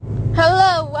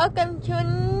welcome to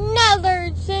another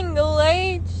Single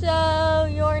Age. So,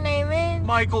 your name is?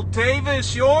 Michael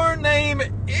Davis. Your name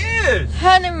is?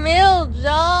 Hannah Mills.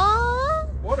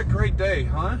 What a great day,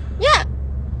 huh? Yeah.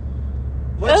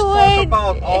 Let's talk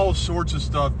about all sorts of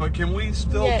stuff, but can we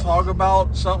still talk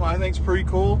about something I think is pretty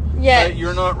cool? Yes. That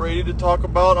you're not ready to talk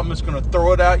about? I'm just going to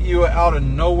throw it at you out of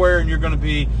nowhere, and you're going to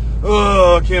be,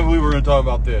 oh, I can't believe we're going to talk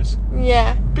about this.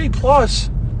 Yeah. B+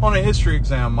 on a history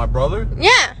exam, my brother.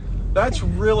 Yeah. That's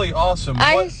really awesome.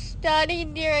 I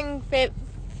studied during first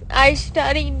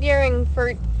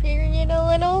period a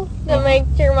little to make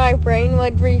sure my brain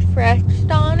would refresh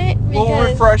on it. Little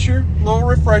refresher.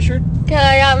 Because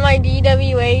I got my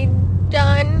DWA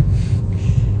done.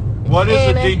 What is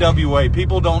a DWA?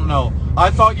 People don't know. I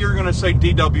thought you were going to say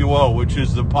DWO, which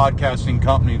is the podcasting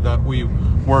company that we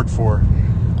work for.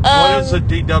 What is a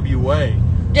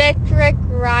DWA? District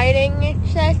Writing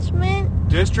Assessment.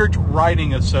 District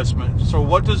Writing Assessment. So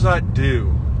what does that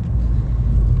do?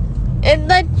 It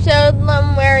shows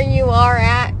them where you are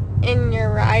at in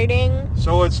your writing.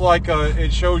 So it's like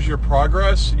it shows your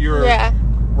progress, your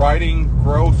writing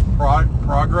growth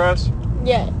progress?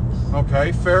 Yes.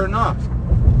 Okay, fair enough.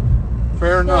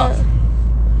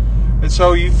 And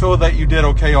so you feel that you did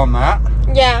okay on that?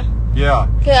 Yeah. Yeah.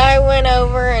 Because I went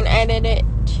over and edited it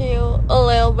too a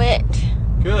little bit.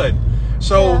 Good.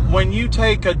 So when you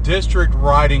take a district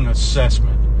writing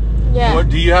assessment,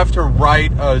 do you have to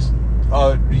write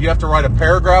a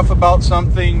paragraph about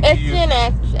something? It's an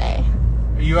essay.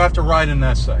 You have to write an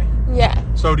essay. Yeah.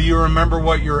 So do you remember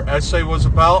what your essay was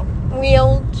about?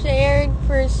 Wheelchairs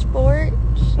for sports.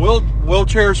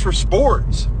 Wheelchairs for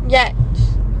sports. Yes.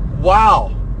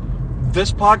 Wow.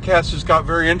 This podcast has got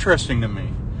very interesting to me.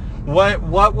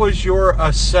 What was your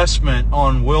assessment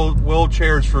on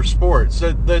wheelchairs for sports?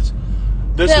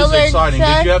 This is exciting.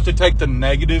 Did you have to take the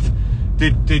negative?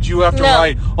 Did you have to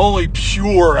write only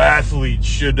pure athletes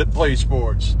should play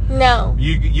sports? No.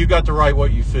 You got to write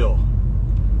what you feel.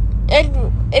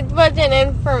 It wasn't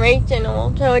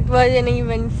informational, so it wasn't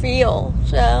even feel.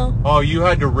 So. Oh, you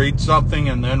had to read something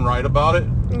and then write about it?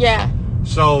 Yeah.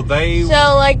 So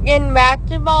like in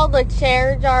basketball, the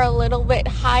chairs are a little bit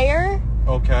higher.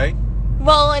 Okay.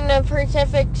 Well, in the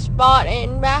specific spot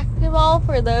in basketball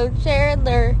for those chairs,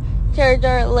 their chairs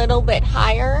are a little bit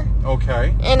higher.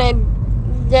 Okay. In a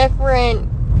different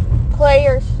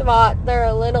player spot, they're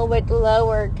a little bit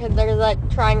lower because they're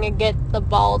like trying to get the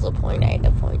ball to point A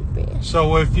to point B.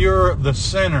 So if you're the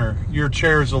center, your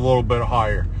chair's a little bit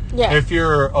higher. Yeah. If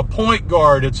you're a point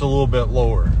guard, it's a little bit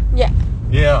lower. Yeah.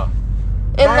 Yeah.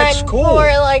 And that's then cool. For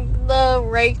like the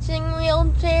racing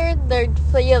wheelchair, there's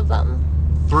 3 of them.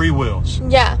 3 wheels.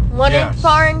 Yeah. One is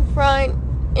far in front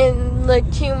and the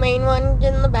 2 main ones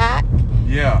in the back.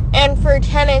 Yeah. And for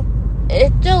tennis,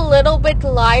 it's a little bit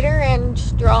lighter and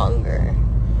stronger.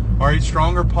 All right,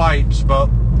 stronger pipes, but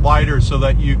lighter so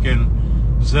that you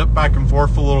can zip back and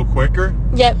forth a little quicker.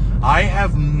 Yep. I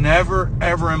have never,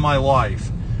 ever in my life,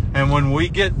 and when we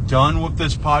get done with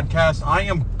this podcast, I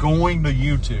am going to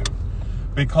YouTube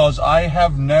because I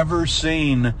have never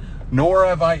seen, nor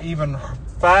have I even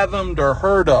fathomed or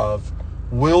heard of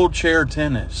wheelchair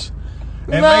tennis.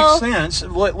 It makes sense.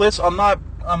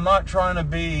 I'm not trying to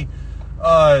be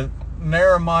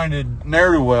narrow-minded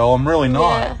ne'er-do-well. I'm really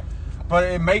not. Yeah. But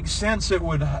it makes sense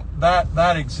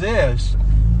that exists.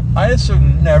 I just have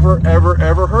never,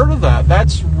 ever heard of that.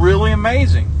 That's really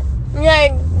amazing.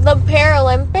 Yeah, the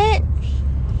Paralympics.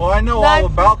 Well, I know all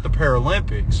about the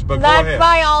Paralympics, but go ahead. That's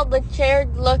why all the chairs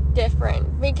look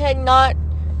different. Because not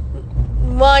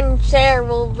one chair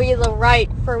will be the right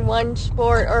for one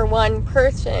sport or one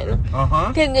person.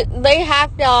 Because they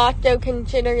have to also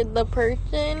consider the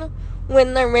person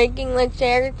when they're making the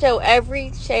chair. So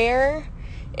every chair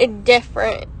is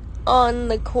different on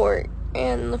the court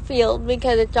and the field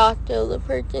because it's also the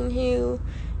person who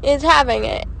is having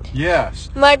it. Yes.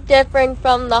 Much different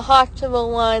from the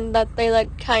hospital one that they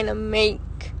like kind of make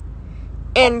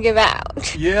and give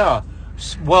out. Yeah.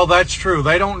 Well, that's true.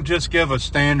 They don't just give a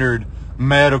standard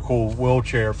medical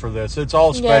wheelchair for this. It's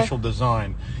all special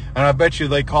design. And I bet you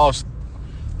they cost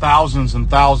thousands and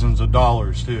thousands of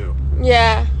dollars too.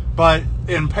 Yeah. But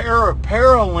in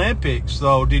Paralympics,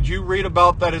 though, did you read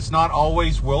about that it's not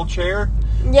always wheelchair?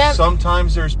 Yep.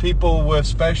 Sometimes there's people with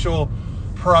special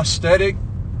prosthetic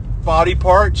body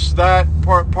parts that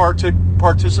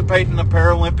participate in the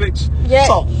Paralympics. Yep. It's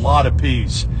a lot of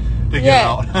peas to get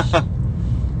out.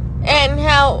 And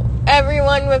how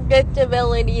everyone with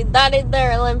disabilities, that is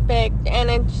their Olympics, and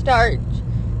it starts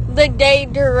the day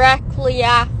directly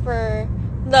after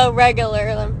the regular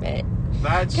Olympics.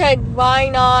 That's... Because why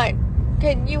not?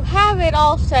 Because you have it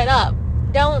all set up.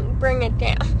 don't bring it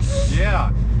down.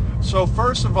 Yeah. So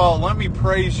first of all, let me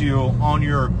praise you on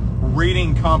your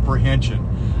reading comprehension.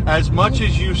 As much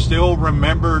as you still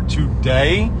remember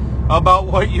today about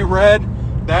what you read,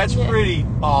 that's pretty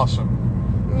awesome.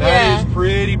 That is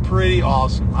pretty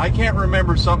awesome. I can't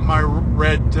remember something I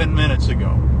read 10 minutes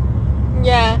ago.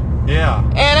 Yeah. Yeah.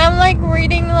 And I'm like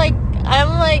reading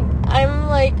I'm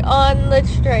like on the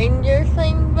Stranger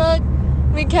Things book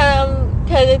because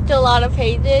it's a lot of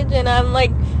pages, and I'm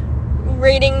like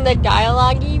reading the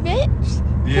dialogue-y bits.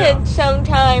 Yeah. Because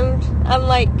sometimes I'm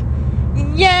like,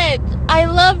 yes, I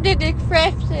love the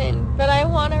description, but I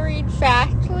want to read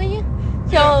fastly.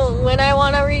 So when I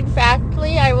want to read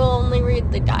fastly, I will only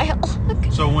read the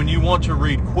dialogue. So when you want to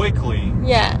read quickly,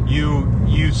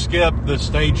 you skip the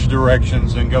stage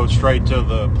directions and go straight to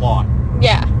the plot.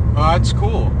 Yeah. Oh, that's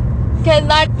cool. Because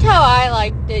that's how I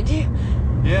liked it.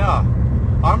 Yeah.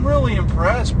 I'm really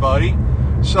impressed, buddy.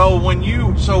 So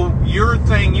your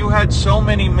thing, you had so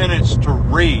many minutes to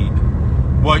read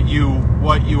what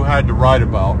you had to write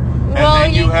about. And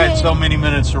then you had so many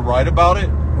minutes to write about it?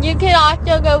 You could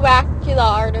also go back to the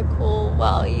article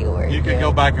while you were You could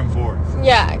go back and forth.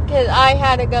 Yeah, because I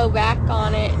had to go back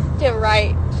on it to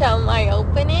write my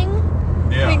opening.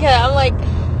 Yeah. Because I'm like,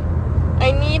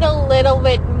 I need a little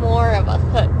bit more of a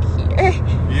hook here.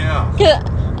 Yeah. Because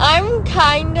I'm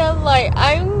kind of like,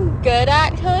 I'm good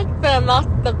at hooks, but I'm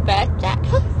not the best at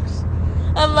hooks.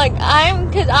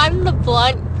 Because I'm the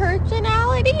blunt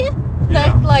personality.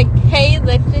 That's like, hey,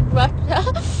 this is what's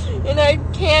up. And I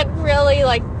can't really,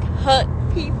 like, hook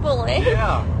people in.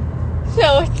 Yeah.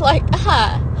 So it's like,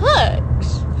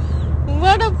 hooks.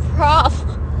 What a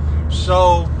problem.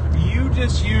 So you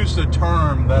just used a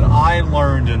term that I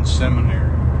learned in seminary.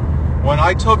 When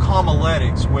I took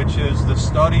homiletics, which is the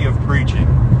study of preaching,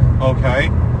 okay?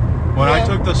 When I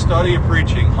took the study of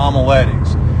preaching,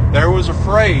 homiletics, there was a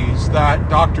phrase that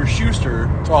Dr. Schuster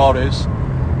taught us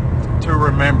to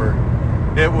remember.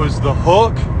 It was the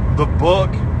hook, the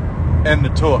book, and the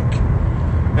took.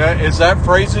 Is that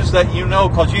phrases that you know?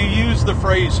 Because you use the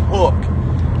phrase hook.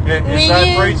 Is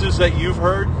that phrases that you've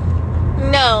heard?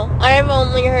 No, I've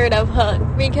only heard of hook.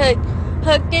 Because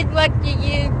hook is what you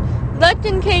use. That's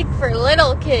in case for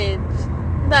little kids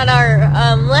that are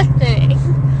listening.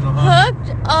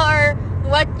 Hooks are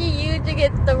what you use to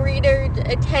get the reader's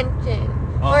attention.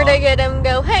 Or to get them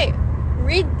go, hey,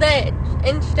 read this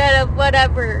instead of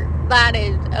whatever that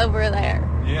is over there.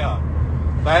 Yeah.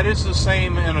 That is the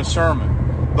same in a sermon.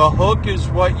 The hook is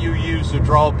what you use to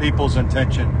draw people's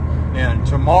attention. And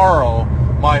tomorrow,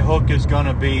 my hook is going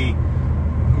to be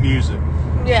music.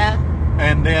 Yeah.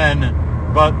 And then,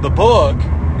 but the book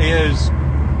is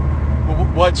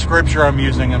what scripture I'm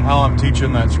using and how I'm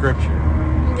teaching that scripture.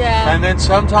 Yeah. And then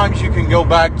sometimes you can go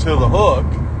back to the hook,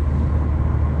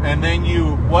 and then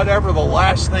whatever the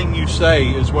last thing you say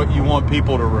is what you want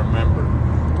people to remember.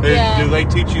 Do they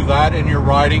teach you that in your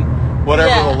writing?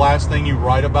 Whatever the last thing you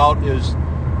write about is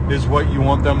what you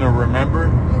want them to remember?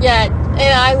 Yeah, and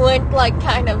I went like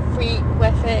kind of free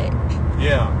with it.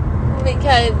 Yeah.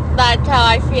 Because that's how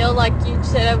I feel like you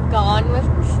should have gone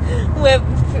with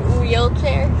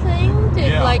wheelchair things.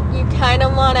 It's like you kind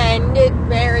of want to end it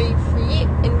very free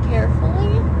and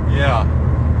carefully. Yeah.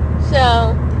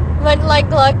 So, but like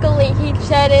luckily he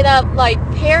set it up like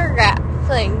paragraph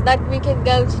thing that we could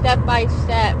go step by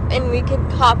step and we could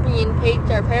copy and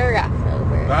paste our paragraphs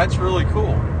over. That's really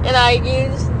cool. And I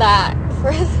used that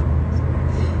for,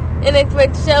 and it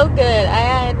was so good. I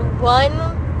had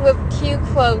one with 2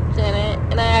 quotes in it,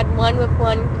 and I had one with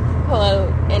 1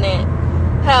 quote in it.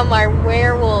 How my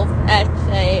werewolf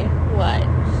essay was.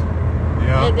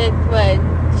 Yeah. And it was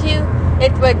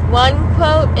 1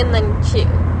 quote and then 2.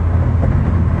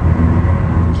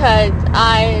 Because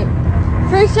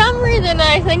for some reason,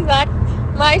 I think that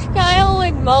my style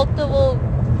with multiple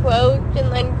quotes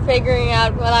and then figuring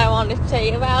out what I want to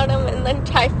say about them and then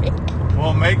typing it.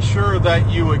 Well, make sure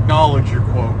that you acknowledge your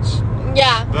quotes.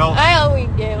 Yeah, I always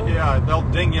do. Yeah, they'll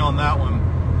ding you on that one,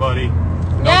 buddy.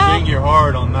 They'll ding you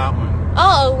hard on that one.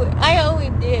 Oh, I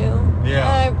always do.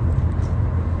 Yeah.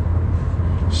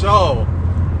 So,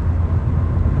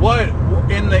 what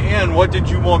in the end, what did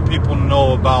you want people to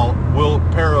know about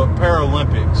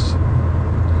Paralympics?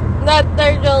 That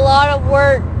there's a lot of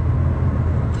work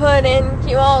put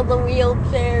into all the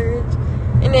wheelchairs,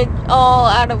 and it's all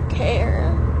out of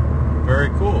care. Very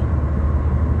cool.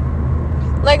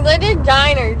 Like, the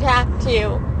designers have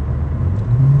to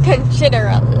consider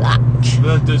a lot.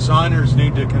 The designers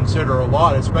need to consider a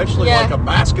lot, especially like a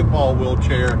basketball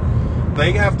wheelchair.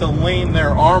 They have to lean their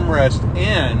armrest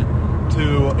in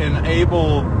to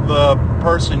enable the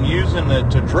person using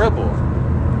it to dribble.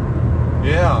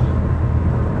 Yeah.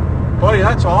 Buddy,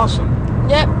 that's awesome.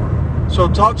 Yep. So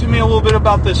talk to me a little bit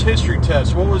about this history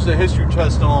test. What was the history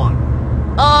test on?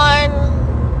 On,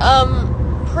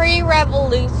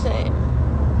 pre-revolution.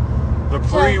 The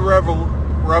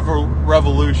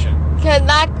pre-revolution. Because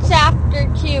that's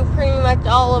chapter 2 pretty much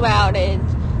all about it.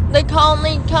 The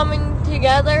colony coming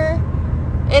together.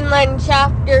 And then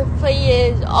chapter 3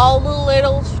 is all the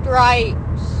little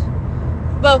strikes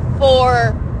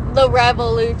before the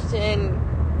revolution.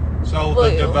 So the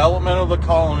development of the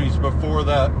colonies before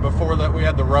that we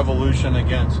had the revolution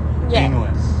against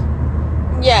England.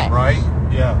 Yes. Right?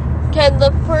 Yeah. Because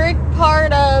the first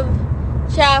part of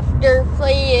chapter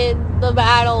 3 is the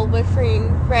battle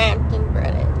between France and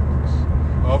Britain.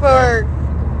 Okay. For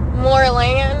more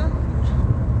land.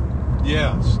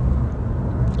 Yes.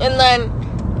 And then,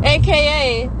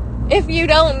 AKA, if you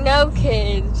don't know,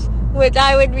 kids, which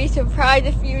I would be surprised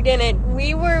if you didn't,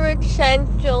 we were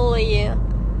essentially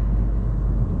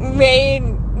made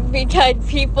because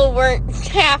people weren't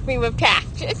happy with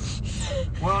taxes.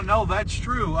 Well, no, that's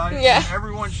true.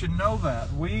 Everyone should know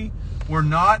that. We were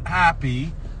not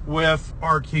happy with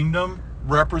our kingdom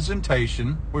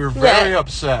representation. We were very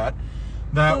upset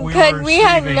that we were because we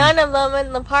had none of them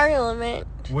in the parliament.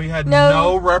 We had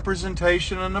no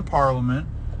representation in the parliament.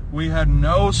 We had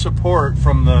no support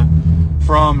from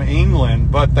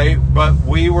England, but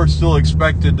we were still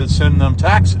expected to send them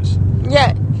taxes.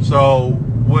 Yeah. So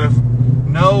with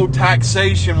no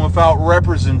taxation without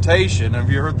representation, have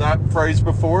you heard that phrase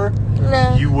before?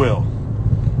 No. You will.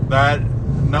 That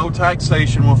no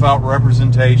taxation without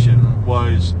representation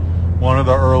was one of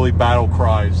the early battle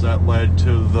cries that led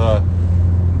to the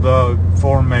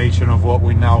formation of what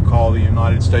we now call the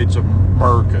United States of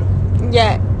America.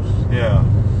 Yeah. Yeah.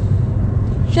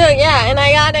 So yeah, and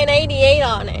I got an 88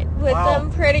 on it, which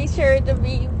I'm pretty sure to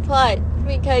be plus,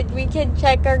 because we could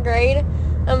check our grade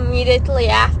immediately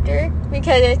after,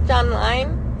 because it's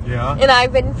online. Yeah. And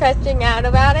I've been fetching out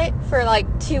about it for like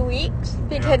 2 weeks,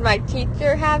 because my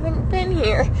teacher haven't been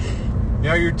here.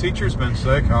 Yeah, your teacher's been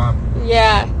sick, huh?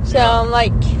 Yeah, so I'm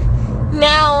like,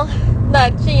 now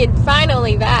that she is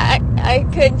finally back, I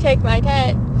could take my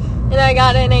test, and I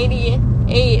got an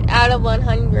 88 out of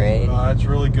 100. That's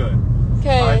really good.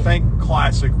 I think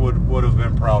Classic would have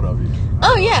been proud of you.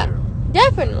 Oh, yeah,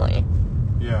 definitely.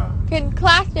 Yeah. Because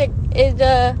Classic is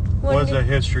was a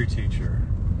history teacher.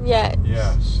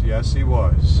 Yes. Yes, he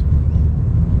was.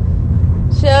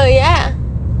 So, yeah,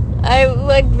 I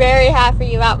was very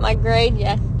happy about my grade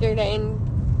yesterday and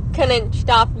couldn't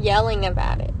stop yelling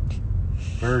about it.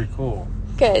 Very cool.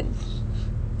 Because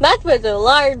that was a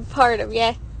large part of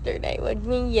yesterday, was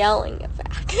me yelling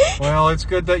about it. Well, it's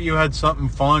good that you had something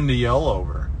fun to yell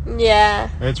over. Yeah.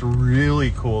 It's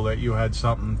really cool that you had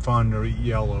something fun to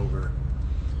yell over.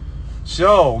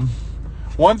 So,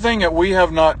 one thing that we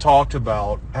have not talked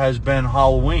about has been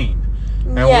Halloween.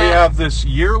 And we have this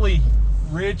yearly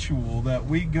ritual that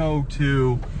we go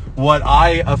to what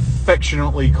I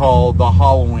affectionately call the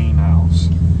Halloween house.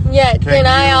 Yes, and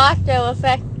I also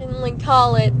affectionately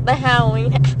call it the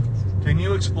Halloween house. Can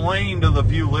you explain to the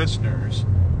few listeners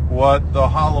what the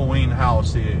Halloween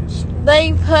house is?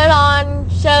 They put on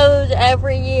shows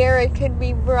every year. It could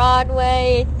be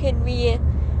Broadway. It could be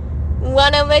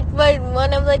one of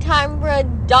the times were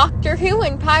Doctor Who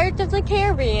and Pirates of the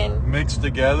Caribbean. Mixed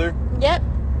together? Yep.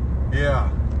 Yeah.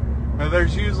 Now,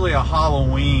 there's usually a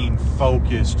Halloween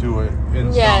focus to it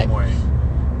in some way.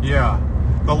 Yeah.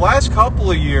 The last couple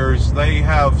of years, they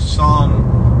have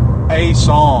sung a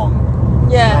song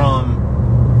from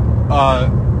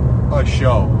a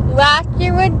show. Last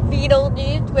year was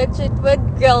Beetlejuice, which is with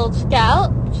Girl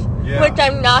Scouts, which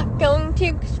I'm not going to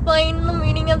explain the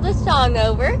meaning of the song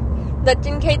over. That's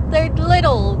in case there's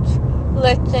littles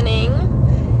listening.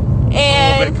 And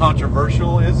a little bit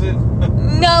controversial, is it?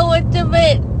 No, it's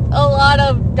a lot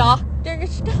of doctor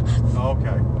stuff.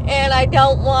 Okay. And I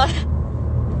don't want...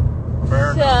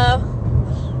 Fair enough.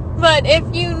 But if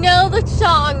you know the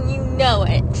song, you know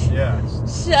it. Yes.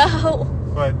 So...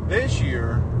 But this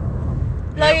year...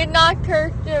 Like, it's not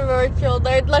controversial.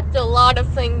 There's like a lot of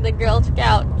things the Girl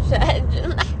Scout said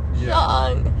in that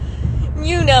song.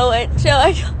 You know it, so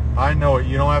I know it.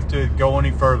 You don't have to go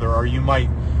any further, or you may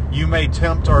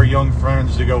tempt our young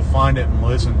friends to go find it and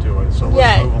listen to it. So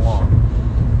let's move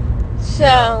along.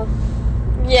 So,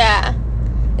 yeah.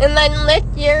 And then this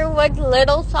year was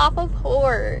Little Shop of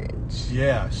Horrors.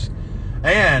 Yes.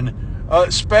 And a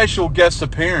special guest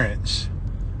appearance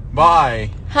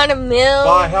by Hunter Mills.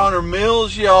 By Hunter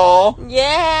Mills, y'all.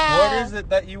 Yeah. What is it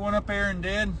that you went up there and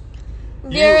did?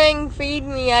 During Feed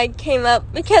Me, I came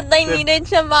up because they needed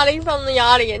somebody from the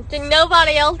audience, and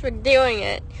nobody else was doing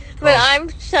it. But I'm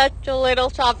such a Little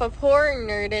Shop of Horror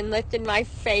nerd and listed my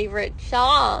favorite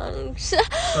songs.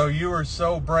 So you were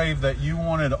so brave that you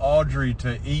wanted Audrey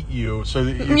to eat you so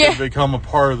that you could become a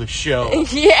part of the show.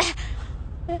 Yeah.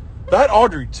 That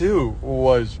Audrey, too,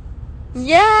 was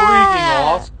freaking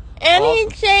awesome. And he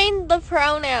changed the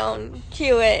pronoun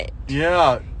to it.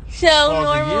 Yeah. So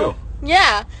normal.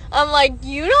 Yeah. I'm like,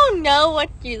 you don't know what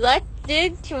you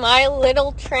did to my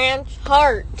little trans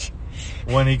heart.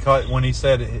 When he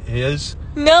said his?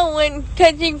 No,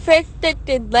 because he fixed it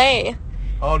to they.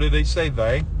 Oh, did they say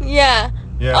they? Yeah.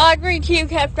 Audrey 2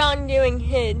 kept on doing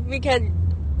his because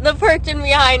the person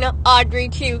behind Audrey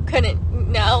 2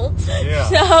 couldn't know.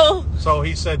 Yeah. So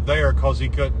he said there because he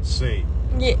couldn't see.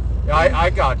 Yeah. I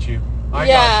got you. I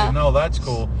got you. No, that's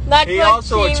cool. He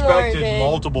also expected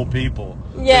multiple people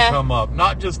to come up.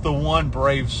 Not just the one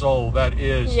brave soul that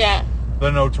is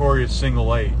the notorious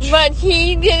Single H. But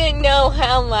he didn't know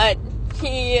how much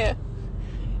he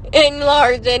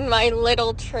enlarged in my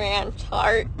little trans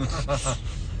heart.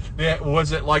 Yeah,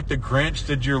 was it like the Grinch?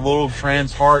 Did your little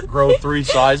trans heart grow 3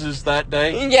 sizes that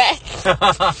day? Yes.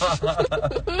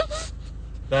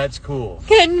 That's cool.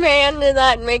 Good man, did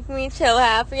that make me so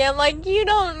happy. I'm like, you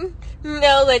don't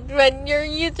know that when you're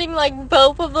using like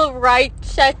both of the right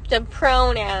sets of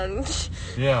pronouns.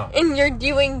 Yeah. And you're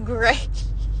doing great.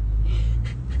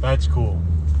 That's cool.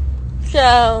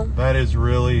 So. That is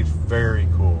really very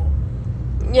cool.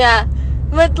 Yeah.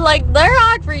 But like their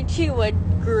Audrey 2 was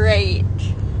great.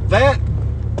 That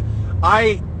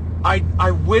I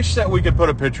wish that we could put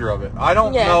a picture of it. I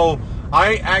don't know.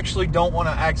 I actually don't want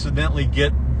to accidentally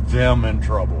get them in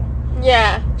trouble.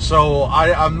 Yeah. So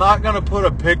I'm not going to put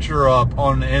a picture up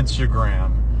on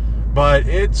Instagram, but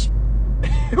it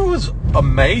was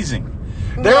amazing.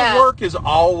 Their work is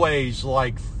always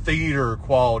like theater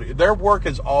quality. Their work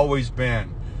has always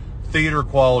been theater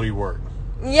quality work.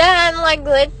 Yeah, and like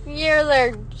this year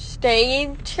their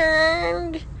stage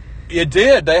turned. It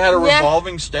did. They had a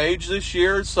revolving stage this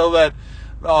year so that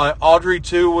Audrey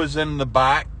 2 was in the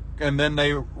back. And then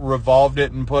they revolved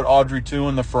it and put Audrey 2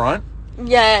 in the front?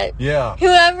 Yeah. Yeah.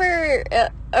 Whoever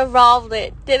evolved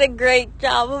it did a great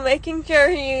job of making sure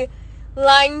he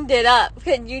lined it up.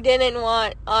 Because you didn't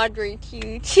want Audrey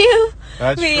 2 to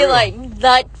be like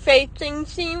that facing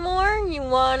Seymour. You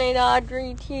wanted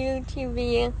Audrey 2 to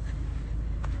be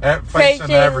facing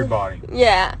everybody.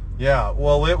 Yeah. Yeah,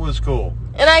 well, it was cool.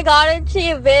 And I got to see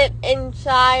a bit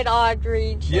inside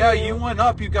Audrey, too. Yeah, you went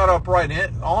up. You got up right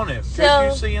on it. So,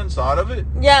 could you see inside of it?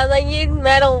 Yeah, they used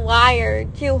metal wire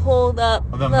to hold up.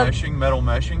 The meshing? Metal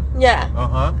meshing? Yeah.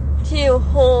 Uh-huh. To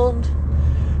hold...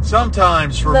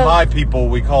 Sometimes, for my people,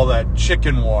 we call that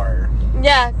chicken wire.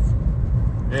 Yeah.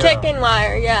 Chicken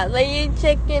wire, yeah. They use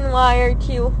chicken wire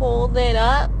to hold it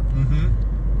up. Mm-hmm.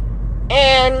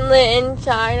 And the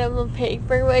inside of the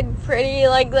paper was pretty,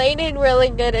 like, they did really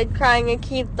good at trying to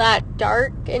keep that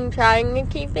dark and trying to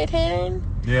keep it hidden.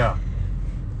 Yeah.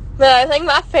 But I think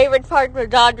my favorite part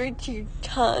was Audrey 2's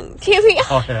tongue, to be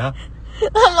honest. Oh, yeah?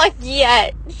 I'm like,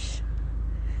 yes.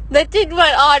 This is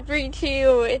what Audrey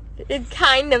 2 is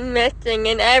kind of missing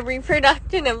in every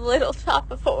production of Little Shop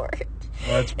of Horrors.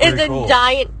 That's pretty cool. It's a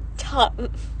giant tongue.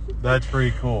 That's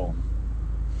pretty cool.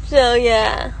 So,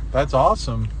 yeah. That's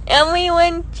awesome. And we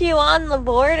went to On the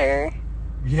Border.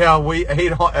 Yeah, we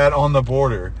ate at On the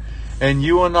Border. And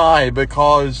you and I,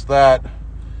 because that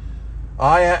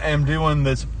I am doing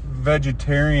this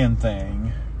vegetarian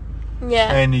thing.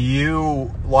 Yeah. And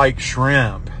you like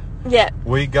shrimp. Yeah.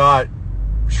 We got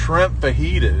shrimp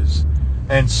fajitas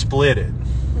and split it.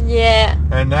 Yeah.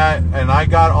 And I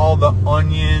got all the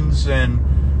onions and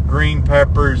green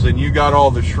peppers and you got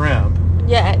all the shrimp.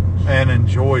 Yeah. And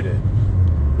enjoyed it.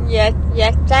 Yes,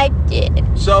 I did.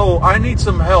 So I need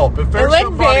some help. If there's it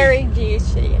was very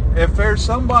juicy. If there's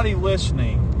somebody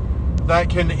listening that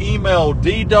can email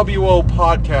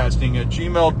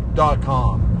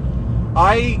dwopodcasting@gmail.com,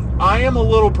 I am a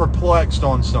little perplexed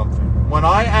on something. When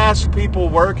I ask people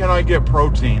where can I get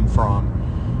protein from,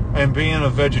 and being a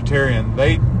vegetarian,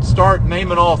 they start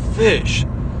naming off fish.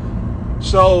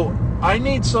 So I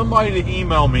need somebody to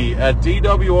email me at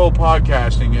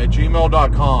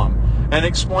dwopodcasting@gmail.com and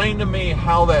explain to me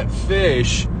how that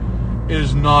fish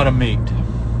is not a meat.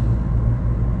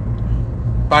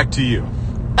 Back to you.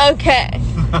 Okay.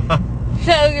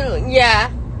 So, yeah.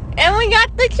 And we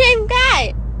got the same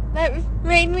guy. That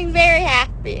made me very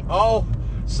happy. Oh,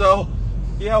 so,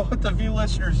 yeah, what the few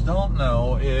listeners don't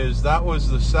know is that was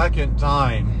the second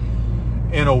time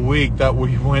in a week that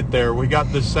we went there. We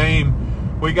got the same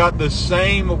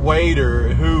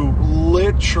waiter who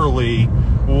literally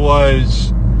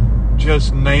was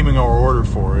just naming our order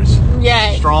for us.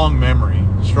 Yeah. Strong memory.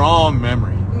 Strong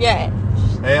memory. Yes.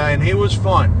 Yeah, and he was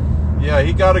fun. Yeah,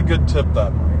 he got a good tip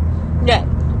that night. Yeah.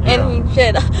 And he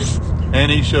should have.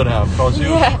 And he should have, because he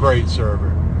was a great server.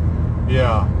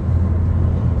 Yeah.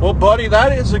 Well, buddy,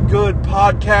 that is a good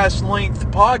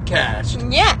podcast-length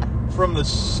podcast. Yeah. From the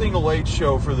Single H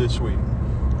Show for this week.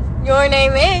 Your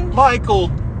name is? Michael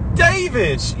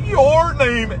Davis. Your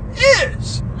name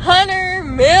is? Hunter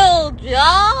Mills,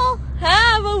 y'all.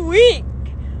 Have a week.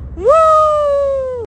 Woo!